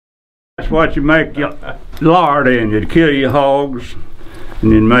That's what you make your lard in. You'd kill your hogs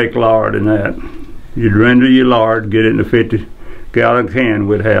and you'd make lard in that. You'd render your lard, get it in a 50-gallon can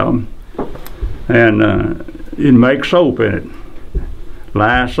we'd have, and you'd make soap in it,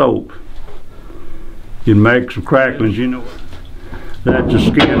 lye soap. You'd make some cracklings, you know. That's the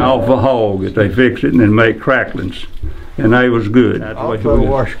skin off a hog that they fix it and then make cracklings. And they was good. That's also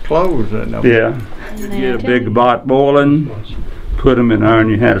wash clothes in them. Yeah. You'd get a big pot boiling, put them in there and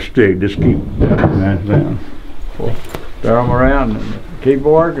you had a stick. Just keep that down. Throw them around and keep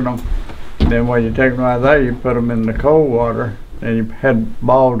working them. Then when you take them out of there, you put them in the cold water and you had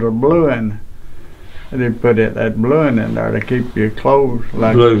balls of bluing. And you put that bluing in there to keep your clothes,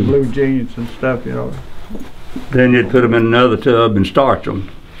 like blue jeans and stuff, you know. Then you'd put them in another tub and starch them.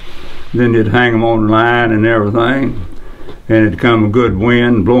 Then you'd hang them on the line and everything. And it'd come a good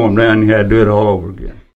wind, blow them down, and you had to do it all over again.